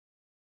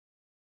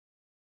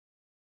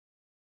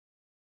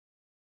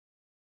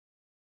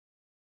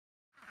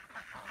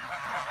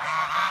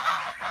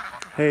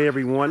Hey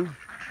everyone,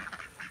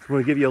 I'm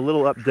going to give you a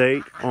little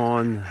update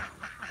on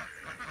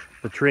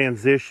the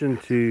transition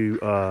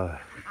to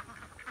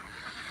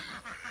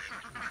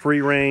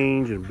free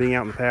range and being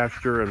out in the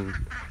pasture and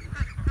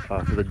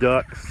for the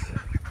ducks.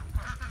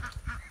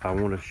 I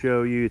want to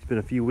show you, it's been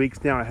a few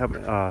weeks now, I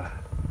haven't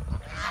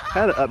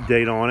had an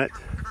update on it,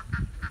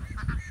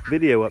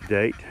 video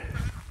update.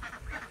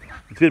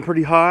 It's been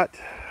pretty hot,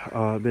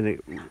 been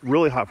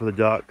really hot for the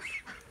ducks.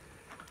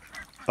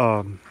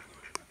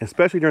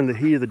 Especially during the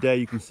heat of the day.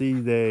 You can see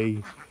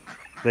they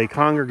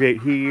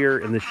congregate here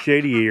in the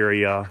shady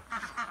area,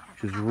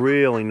 which is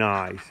really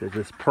nice. It's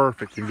just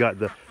perfect. You've got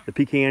the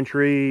pecan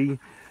tree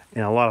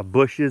and a lot of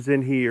bushes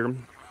in here,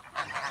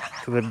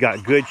 so they've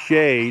got good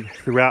shade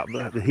throughout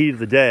the heat of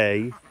the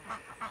day.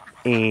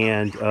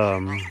 And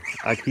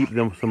I keep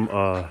them some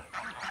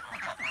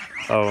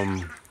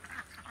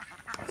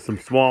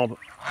small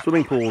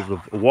swimming pools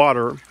of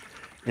water,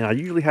 and I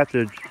usually have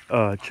to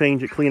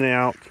change it, clean it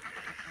out,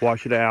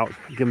 wash it out,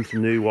 give them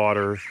some new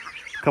water a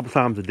couple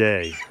times a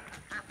day,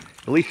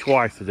 at least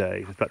twice a day.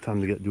 It's about time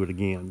to do it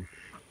again,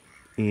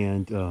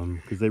 and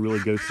because they really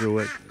go through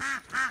it.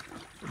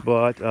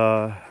 But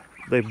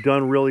they've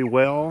done really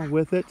well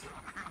with it.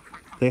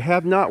 They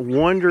have not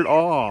wandered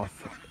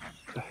off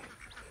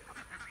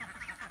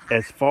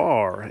as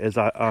far as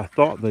I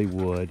thought they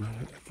would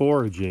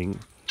foraging.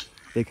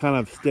 They kind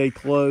of stay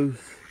close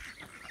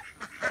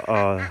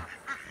to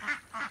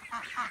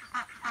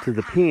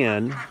the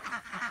pen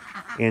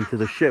and to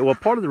the shed. Well,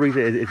 part of the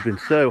reason it's been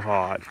so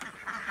hot,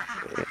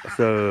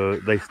 so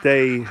they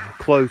stay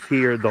close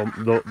here. They'll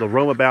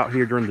roam about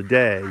here during the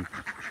day.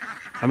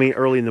 I mean,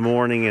 early in the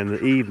morning and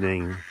the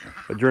evening.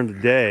 But during the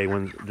day,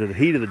 when the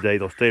heat of the day,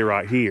 they'll stay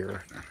right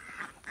here.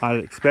 I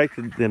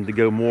expected them to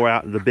go more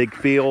out in the big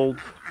field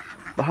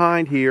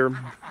behind here,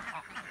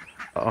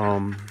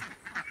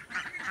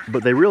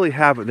 but they really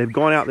haven't. They've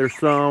gone out there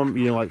some,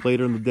 like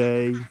later in the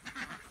day.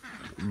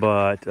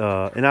 But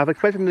and I've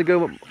expected them to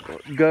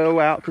go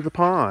out to the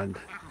pond,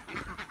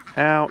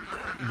 out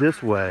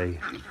this way.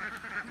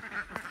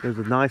 There's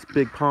a nice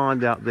big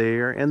pond out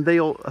there, and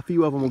a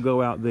few of them will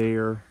go out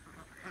there.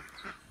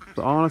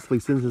 But honestly,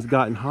 since it's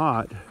gotten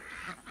hot,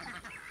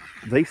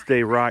 they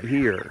stay right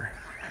here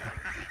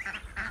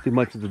too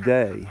much of the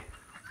day.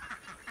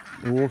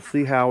 And we'll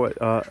see how it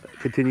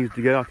continues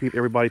to go. I'll keep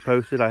everybody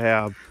posted. I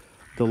have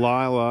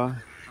Delilah.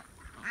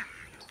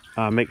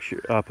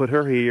 Put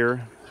her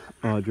here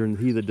during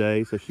the heat of the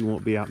day so she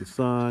won't be out in the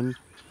sun,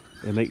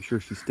 and make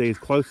sure she stays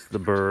close to the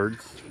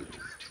birds.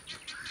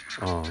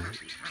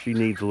 She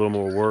needs a little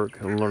more work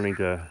and learning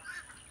to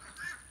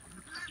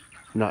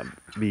not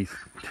be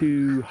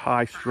too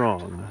high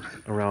strung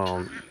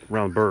around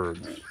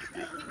birds,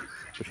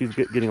 but she's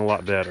getting a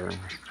lot better.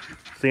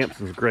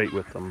 Samson's great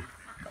with them.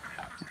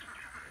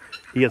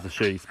 He has a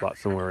shady spot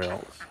somewhere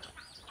else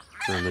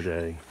during the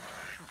day,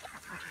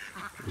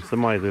 and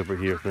somebody's over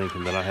here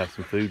thinking that I have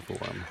some food for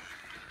him.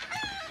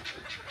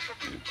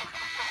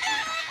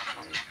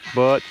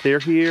 But they're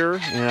here,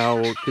 and I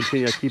will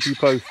continue to keep you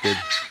posted.